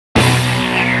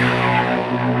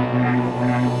Okay,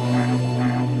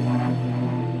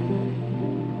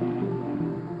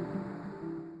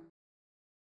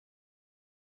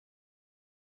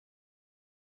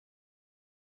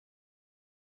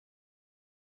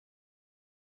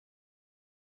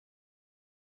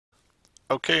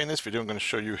 in this video I'm going to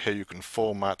show you how you can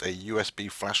format a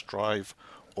USB flash drive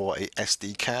or a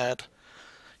SD card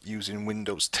using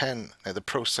Windows 10. Now the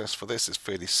process for this is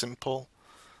fairly simple.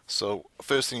 So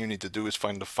first thing you need to do is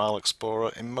find the file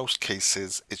explorer. In most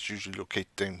cases it's usually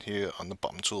located down here on the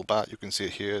bottom toolbar. You can see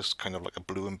it here, it's kind of like a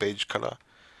blue and beige color.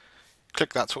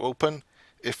 Click that to open.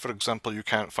 If for example you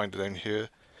can't find it down here,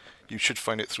 you should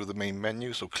find it through the main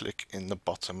menu, so click in the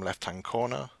bottom left hand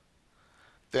corner.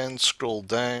 Then scroll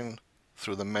down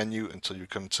through the menu until you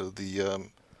come to the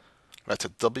letter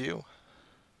W.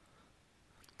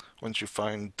 Once you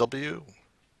find W,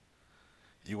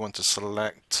 you want to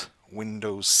select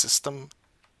Windows System.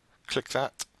 Click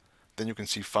that. Then you can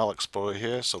see File Explorer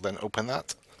here, so then open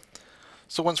that.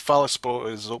 So once File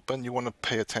Explorer is open, you want to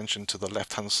pay attention to the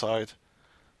left hand side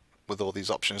with all these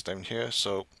options down here.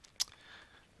 So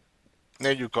now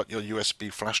you've got your USB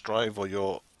flash drive or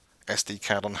your SD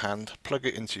card on hand. Plug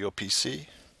it into your PC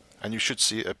and you should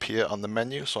see it appear on the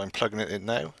menu, so I'm plugging it in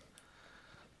now.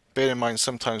 Bear in mind,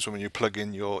 sometimes when you plug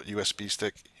in your USB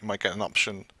stick, you might get an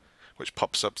option which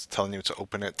pops up telling you to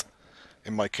open it.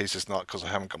 In my case it's not, because I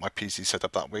haven't got my PC set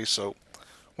up that way. So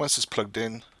once it's plugged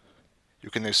in,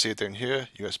 you can now see it down here,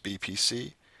 USB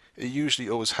PC. It usually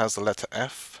always has the letter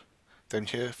F down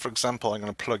here. For example, I'm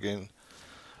going to plug in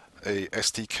a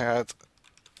SD card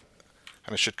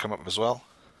and it should come up as well.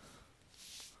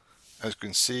 As you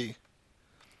can see,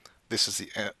 this is the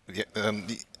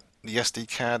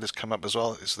SD card has come up as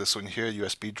well. It's this one here,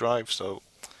 USB drive. So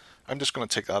I'm just going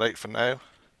to take that out for now.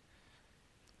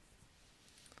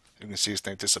 You can see it's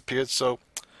now disappeared. So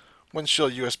once your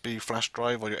USB flash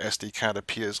drive or your SD card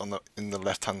appears on in the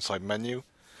left hand side menu,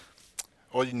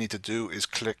 all you need to do is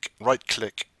right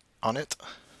click on it.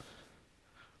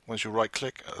 Once you right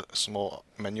click, a small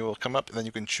menu will come up, and then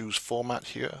you can choose format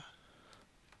here.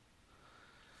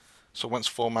 So once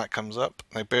format comes up,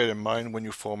 now bear in mind, when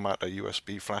you format a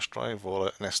USB flash drive or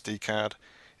an SD card,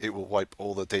 it will wipe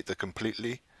all the data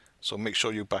completely. So make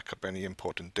sure you back up any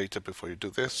important data before you do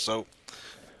this. So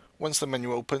once the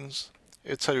menu opens,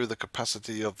 it'll tell you the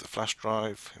capacity of the flash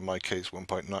drive, in my case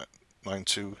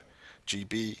 1.92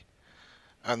 GB,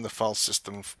 and the file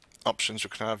system options you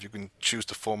can have. You can choose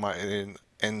to format it in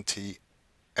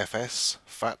NTFS,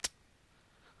 FAT,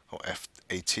 or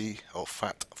FAT, or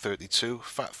FAT32.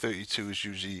 FAT32 is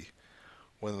usually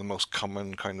one of the most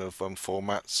common kind of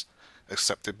formats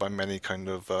accepted by many kind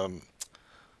of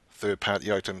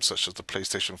third-party items such as the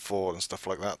PlayStation 4 and stuff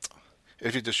like that.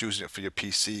 If you're just using it for your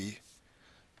PC,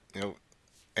 you know,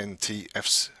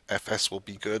 NTFS will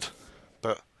be good,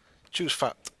 but choose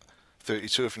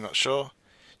FAT32 if you're not sure.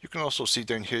 You can also see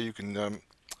down here you can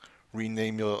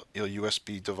rename your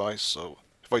USB device. So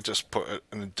if I just put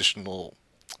an additional,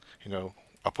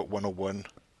 I'll put 101,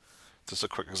 just a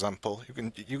quick example. You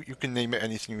can name it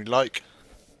anything you like,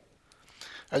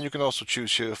 and you can also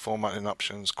choose here formatting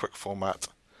options, quick format,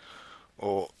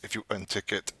 or if you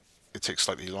untick it, it takes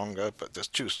slightly longer, but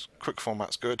just choose quick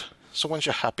format's good. So once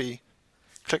you're happy,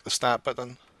 click the start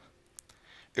button.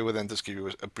 It will then just give you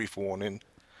a brief warning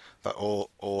that all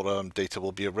data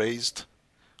will be erased.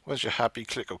 Once you're happy,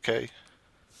 click OK.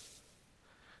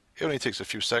 It only takes a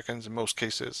few seconds in most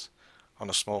cases on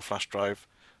a small flash drive.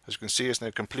 As you can see, it's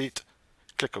now complete.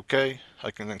 Click OK.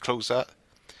 I can then close that.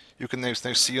 You can now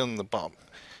see on the bottom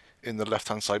in the left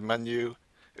hand side menu,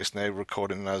 it's now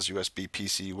recording as USB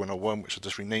PC 101, which I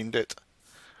just renamed it.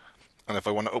 And if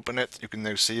I want to open it, you can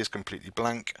now see it's completely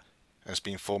blank and it's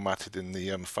been formatted in the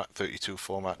FAT32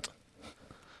 format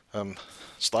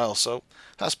style. So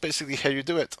that's basically how you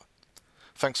do it.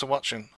 Thanks for watching.